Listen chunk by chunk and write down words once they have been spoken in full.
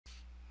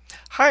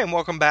Hi and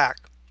welcome back.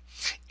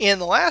 In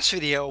the last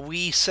video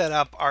we set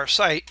up our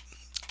site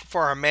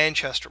for our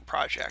Manchester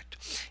project.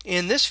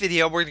 In this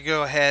video we're going to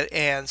go ahead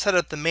and set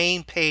up the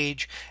main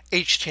page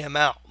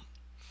HTML.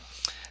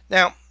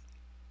 Now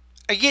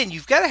again,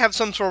 you've got to have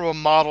some sort of a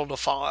model to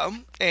follow,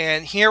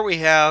 and here we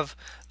have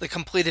the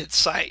completed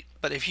site.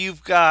 But if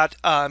you've got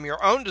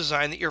your own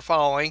design that you're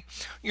following,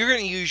 you're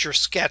going to use your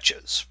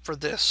sketches for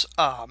this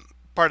part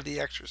of the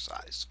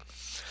exercise.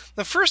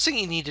 The first thing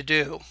you need to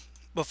do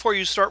before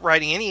you start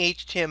writing any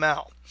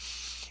HTML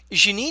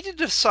is you need to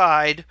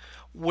decide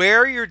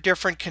where your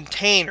different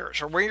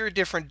containers or where your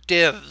different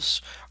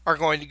divs are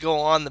going to go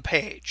on the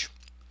page.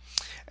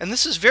 And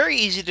this is very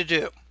easy to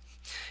do.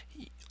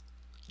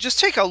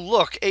 Just take a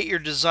look at your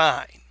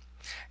design.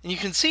 And you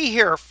can see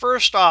here,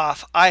 first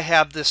off, I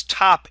have this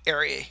top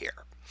area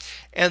here.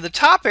 And the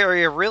top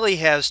area really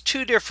has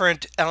two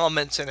different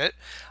elements in it.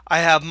 I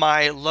have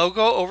my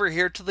logo over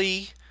here to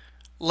the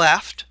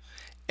left,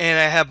 and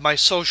I have my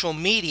social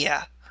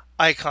media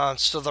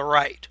icons to the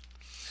right.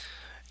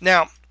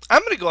 Now,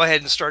 I'm going to go ahead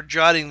and start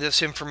jotting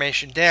this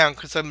information down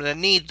because I'm going to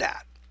need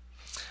that.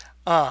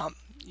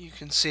 You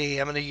can see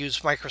I'm going to use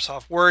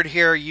Microsoft Word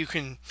here. You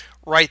can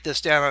write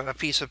this down on a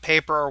piece of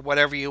paper or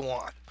whatever you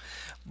want.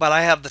 But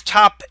I have the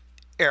top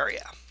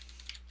area.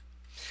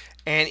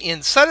 And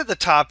inside of the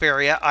top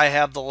area, I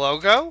have the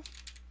logo.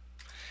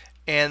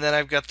 And then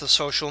I've got the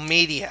social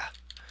media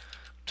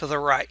to the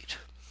right.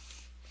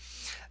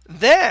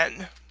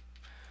 Then,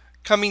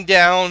 coming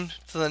down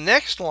to the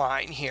next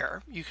line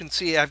here, you can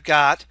see I've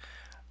got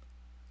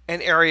an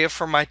area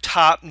for my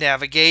top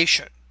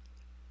navigation,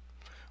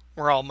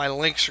 where all my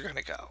links are going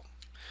to go.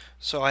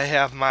 So I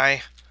have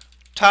my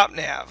top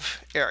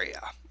nav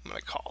area, I'm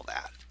going to call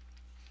that.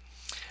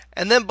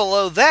 And then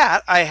below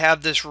that, I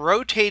have this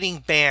rotating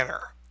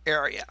banner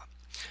area.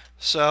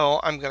 So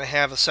I'm going to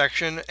have a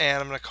section, and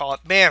I'm going to call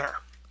it banner.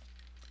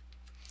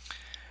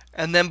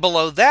 And then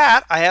below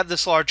that, I have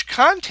this large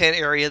content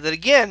area that,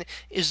 again,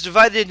 is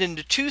divided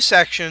into two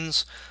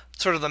sections,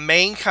 sort of the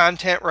main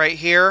content right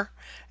here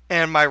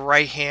and my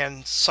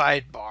right-hand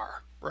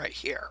sidebar right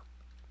here.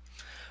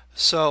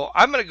 So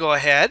I'm going to go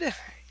ahead,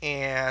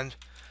 and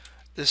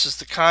this is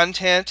the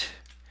content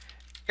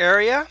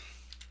area.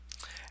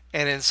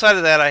 And inside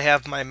of that, I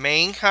have my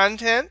main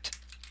content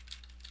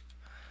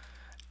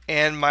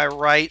and my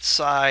right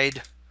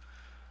side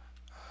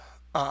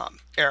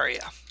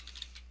area.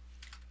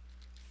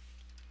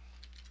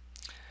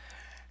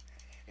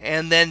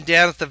 And then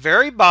down at the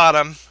very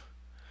bottom,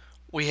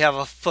 we have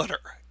a footer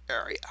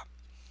area.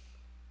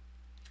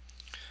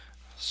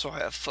 So I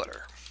have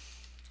footer.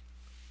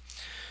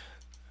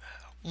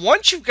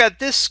 Once you've got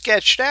this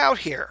sketched out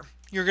here,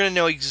 you're going to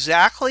know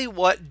exactly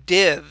what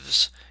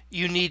divs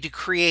you need to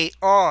create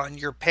on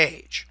your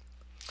page.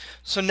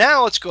 So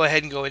now let's go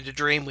ahead and go into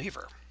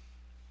Dreamweaver.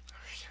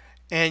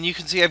 And you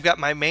can see I've got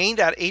my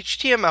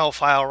main.html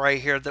file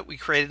right here that we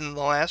created in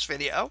the last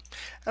video.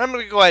 And I'm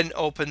going to go ahead and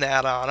open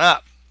that on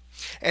up.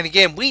 And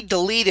again, we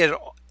deleted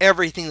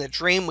everything that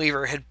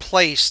Dreamweaver had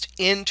placed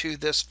into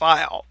this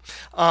file.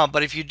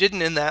 But if you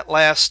didn't in that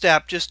last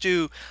step, just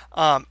do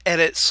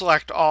edit,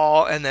 select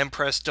all, and then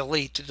press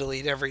delete to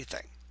delete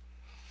everything.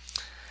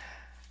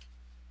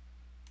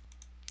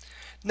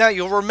 Now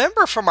you'll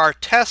remember from our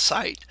test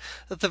site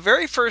that the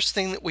very first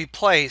thing that we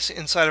place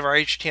inside of our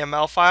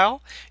HTML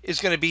file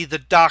is going to be the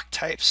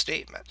Doctype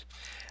statement.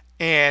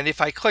 And if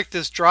I click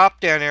this drop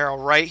down arrow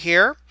right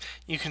here,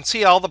 you can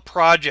see all the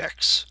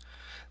projects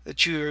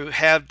that you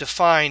have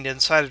defined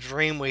inside of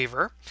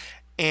Dreamweaver.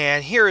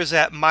 And here is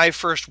that My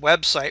First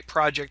Website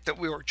project that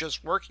we were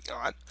just working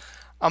on.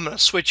 I'm going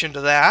to switch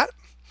into that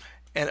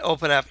and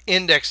open up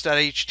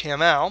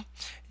index.html,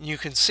 and you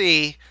can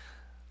see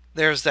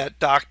there's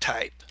that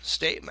Doctype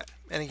statement.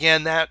 And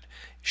again, that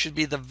should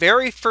be the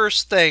very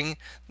first thing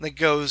that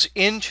goes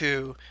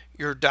into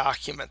your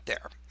document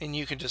there, and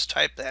you can just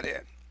type that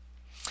in.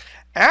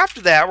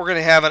 After that, we're going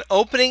to have an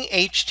opening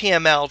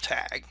HTML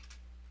tag.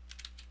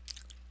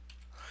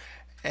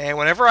 And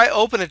whenever I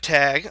open a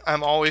tag,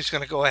 I'm always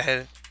going to go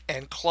ahead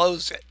and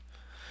close it.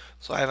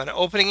 So I have an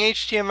opening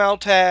HTML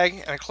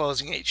tag and a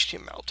closing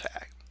HTML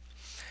tag.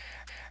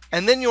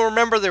 And then you'll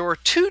remember there were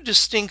two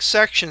distinct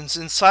sections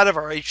inside of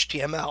our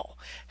HTML,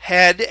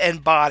 head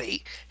and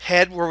body.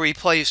 Head where we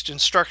placed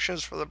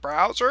instructions for the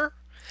browser,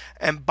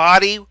 and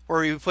body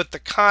where we put the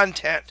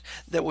content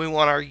that we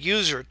want our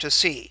user to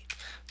see.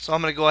 So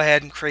I'm going to go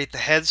ahead and create the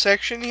head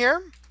section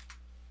here.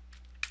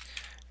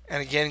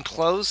 And again,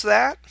 close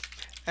that.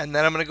 And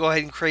then I'm going to go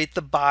ahead and create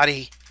the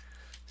body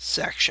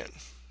section.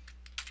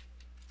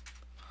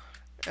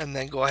 And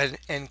then go ahead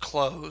and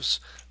close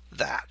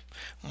that.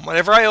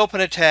 Whenever I open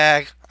a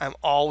tag, I'm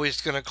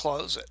always going to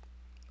close it.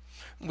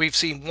 We've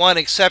seen one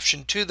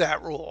exception to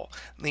that rule,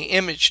 the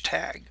image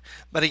tag.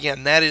 But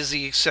again, that is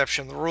the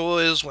exception. The rule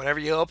is whenever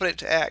you open a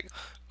tag,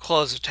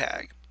 close a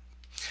tag.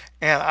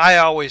 And I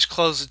always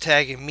close the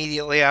tag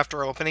immediately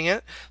after opening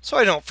it, so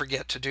I don't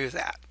forget to do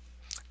that.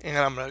 And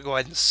I'm going to go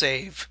ahead and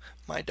save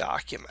my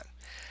document.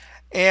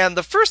 And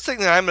the first thing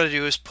that I'm going to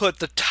do is put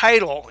the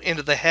title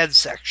into the head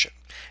section.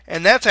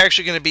 And that's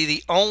actually going to be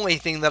the only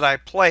thing that I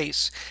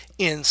place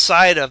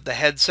inside of the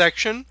head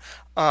section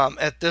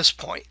at this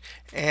point.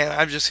 And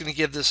I'm just going to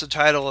give this a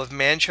title of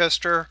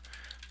Manchester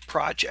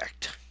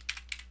Project.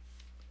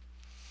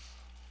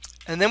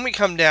 And then we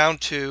come down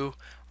to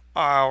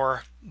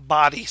our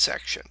body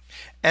section.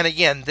 And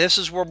again, this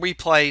is where we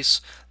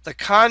place the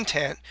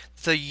content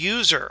the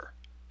user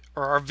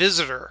or our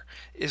visitor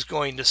is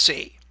going to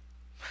see.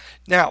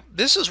 Now,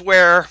 this is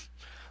where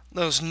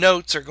those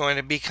notes are going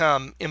to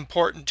become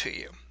important to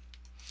you.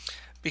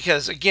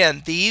 Because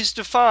again, these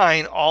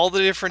define all the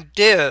different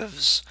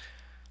divs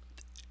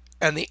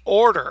and the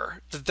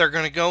order that they're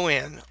going to go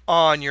in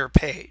on your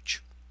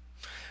page.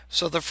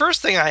 So the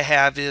first thing I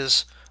have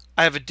is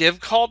I have a div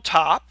called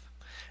top,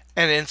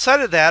 and inside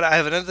of that I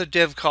have another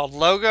div called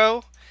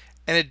logo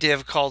and a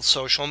div called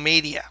social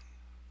media.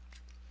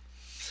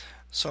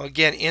 So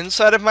again,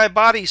 inside of my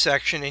body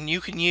section, and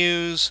you can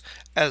use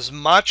as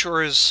much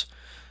or as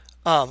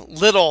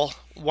little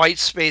white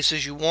space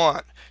as you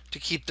want to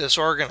keep this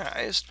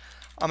organized,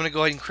 I'm going to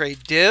go ahead and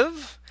create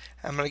div.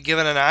 I'm going to give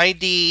it an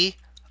ID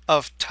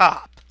of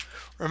top.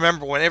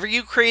 Remember, whenever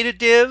you create a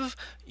div,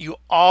 you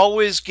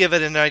always give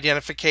it an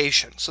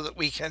identification so that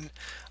we can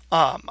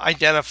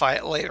identify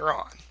it later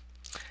on.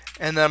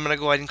 And then I'm going to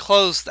go ahead and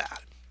close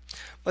that.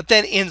 But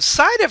then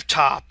inside of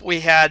top,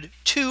 we had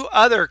two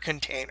other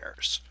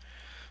containers.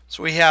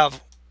 So we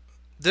have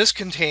this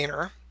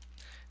container,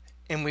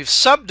 and we've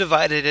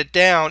subdivided it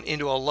down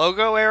into a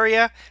logo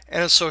area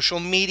and a social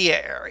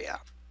media area.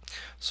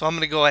 So I'm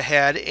going to go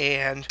ahead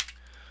and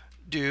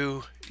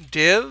do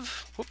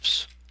div,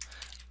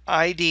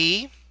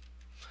 ID,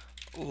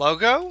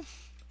 logo.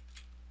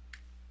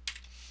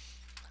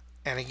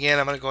 And again,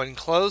 I'm going to go ahead and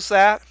close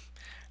that.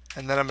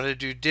 And then I'm going to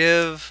do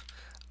div,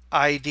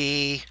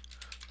 ID,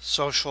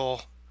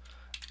 social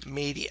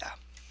media.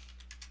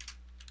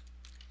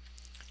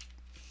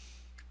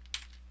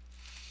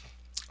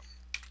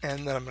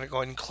 And then I'm going to go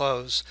ahead and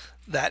close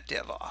that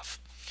div off.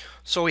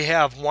 So we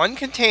have one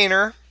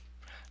container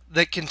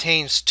that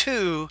contains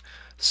two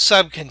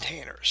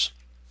subcontainers.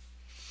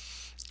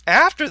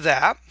 After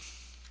that,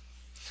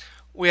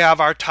 we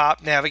have our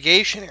top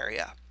navigation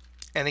area.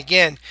 And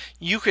again,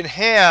 you can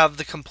have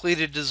the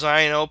completed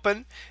design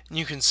open, and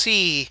you can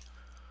see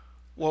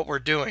what we're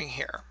doing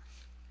here.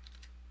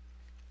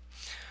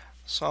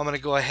 So I'm going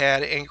to go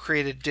ahead and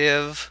create a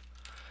div,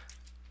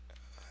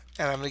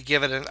 and I'm going to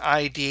give it an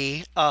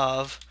ID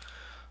of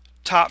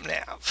top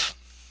nav.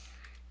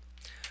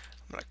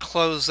 I'm going to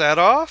close that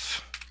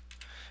off,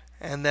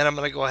 and then I'm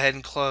going to go ahead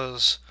and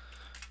close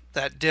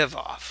that div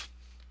off.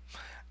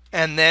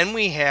 And then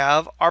we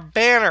have our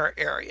banner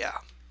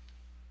area.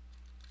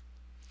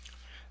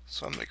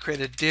 So I'm going to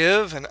create a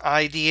div and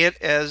ID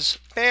it as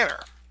banner.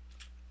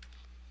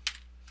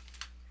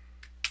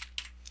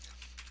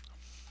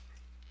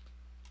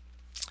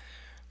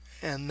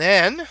 And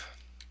then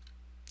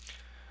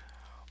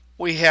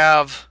we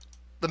have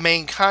the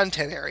main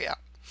content area.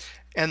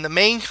 And the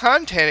main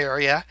content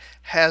area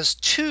has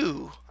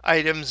two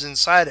items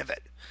inside of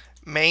it,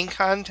 main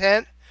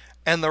content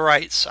and the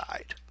right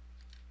side.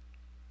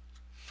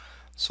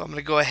 So I'm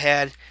going to go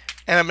ahead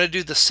and I'm going to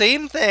do the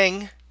same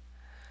thing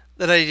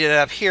that I did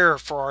up here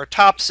for our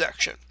top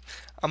section.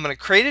 I'm going to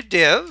create a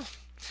div,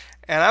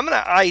 and I'm going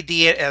to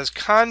ID it as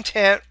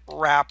content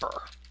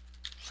wrapper.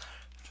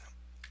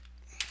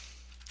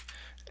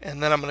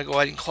 And then I'm going to go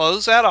ahead and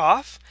close that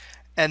off,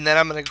 and then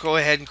I'm going to go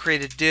ahead and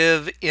create a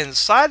div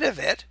inside of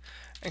it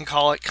and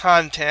call it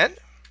content.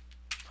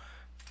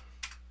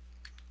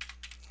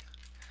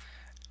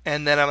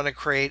 And then I'm going to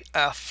create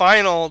a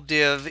final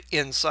div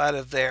inside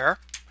of there,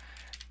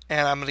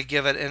 and I'm going to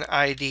give it an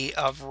ID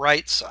of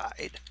right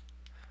side.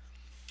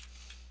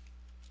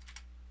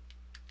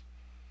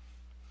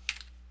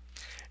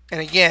 And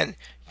again,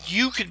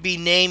 you could be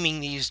naming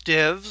these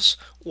divs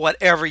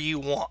whatever you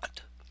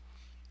want.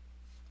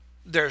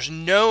 There's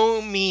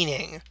no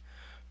meaning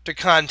to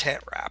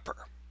content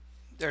wrapper.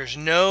 There's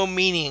no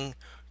meaning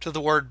to the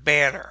word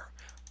banner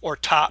or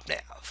top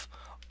nav.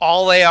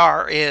 All they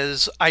are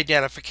is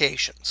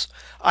identifications.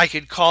 I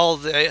could call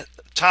the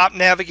top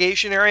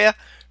navigation area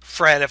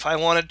Fred if I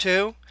wanted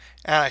to,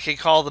 and I could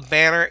call the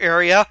banner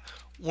area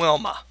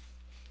Wilma.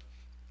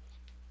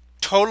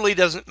 Totally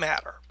doesn't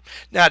matter.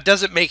 Now, it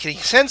doesn't make any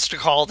sense to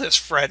call this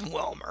Fred and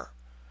Wilmer.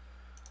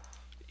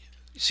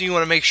 So you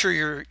want to make sure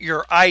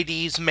your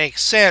IDs make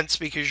sense,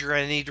 because you're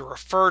going to need to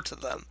refer to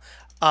them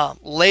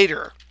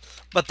later.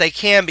 But they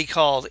can be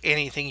called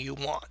anything you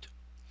want.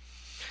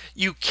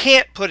 You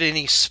can't put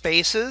any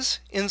spaces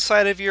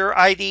inside of your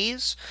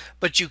IDs,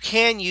 but you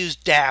can use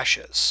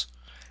dashes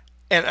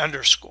and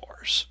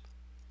underscores.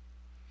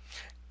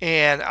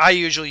 And I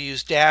usually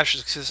use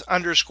dashes because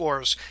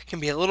underscores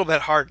can be a little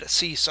bit hard to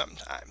see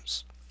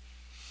sometimes.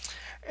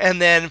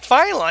 And then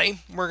finally,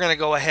 we're going to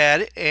go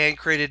ahead and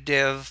create a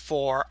div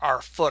for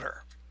our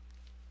footer.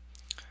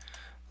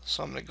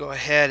 So I'm going to go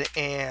ahead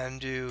and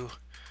do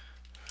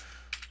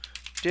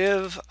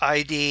div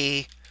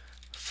ID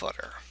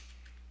footer.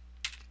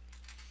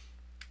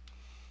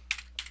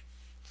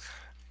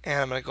 And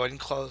I'm going to go ahead and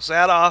close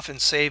that off and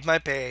save my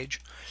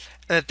page.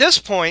 And at this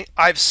point,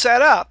 I've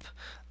set up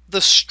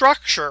the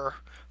structure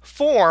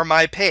for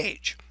my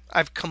page.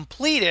 I've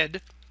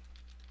completed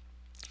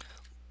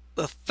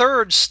the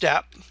third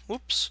step,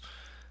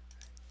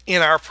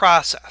 in our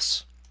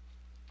process,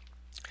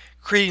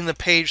 creating the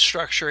page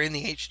structure in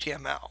the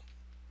HTML.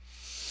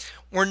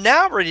 We're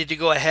now ready to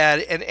go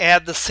ahead and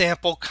add the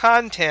sample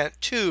content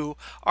to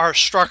our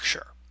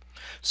structure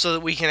so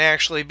that we can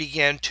actually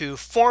begin to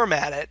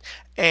format it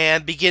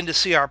and begin to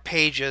see our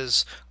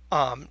pages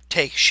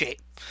take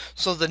shape.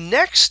 So the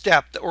next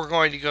step that we're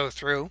going to go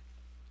through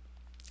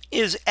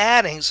is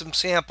adding some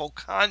sample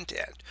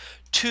content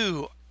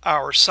to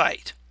our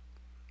site.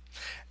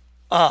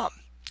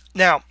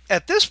 Now,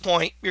 at this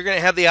point, you're going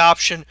to have the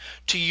option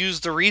to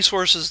use the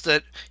resources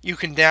that you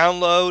can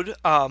download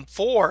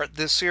for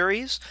this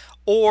series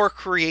or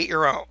create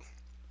your own.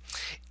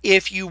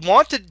 If you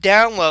want to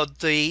download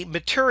the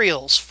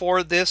materials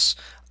for this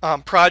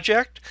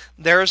project,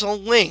 there's a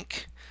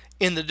link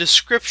in the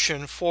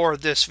description for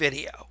this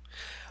video,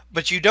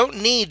 but you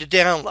don't need to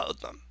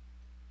download them.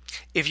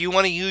 If you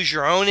want to use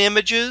your own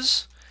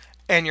images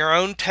and your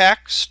own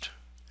text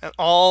and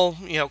all,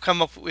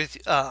 come up with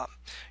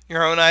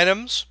your own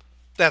items,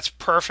 that's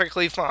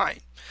perfectly fine.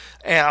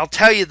 And I'll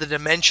tell you the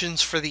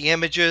dimensions for the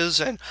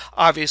images, and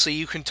obviously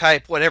you can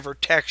type whatever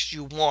text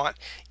you want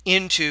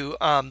into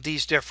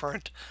these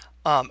different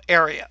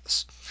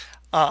areas.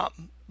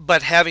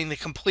 But having the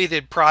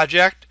completed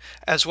project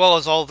as well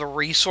as all the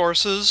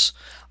resources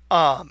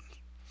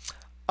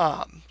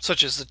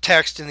such as the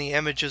text and the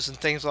images and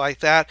things like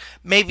that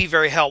may be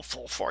very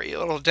helpful for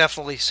you. It'll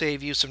definitely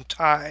save you some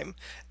time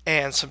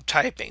and some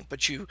typing,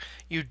 but you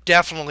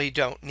definitely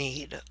don't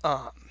need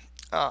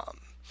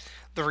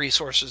the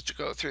resources to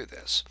go through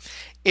this.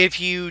 If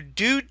you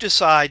do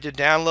decide to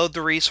download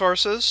the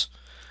resources,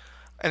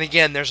 and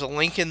again, there's a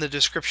link in the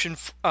description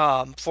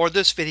for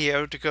this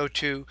video to go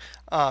to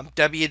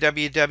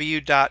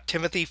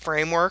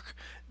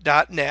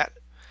www.timothyframework.net.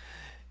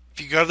 If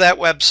you go to that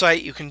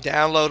website, you can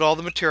download all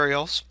the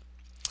materials.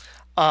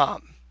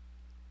 And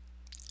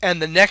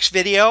the next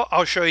video,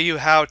 I'll show you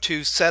how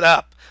to set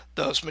up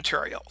those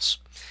materials.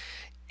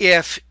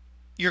 If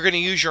you're going to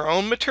use your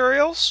own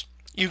materials,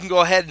 you can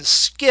go ahead and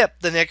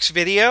skip the next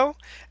video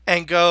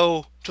and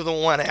go to the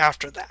one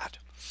after that.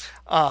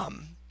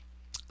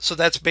 So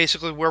that's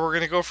basically where we're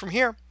going to go from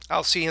here.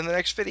 I'll see you in the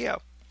next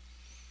video.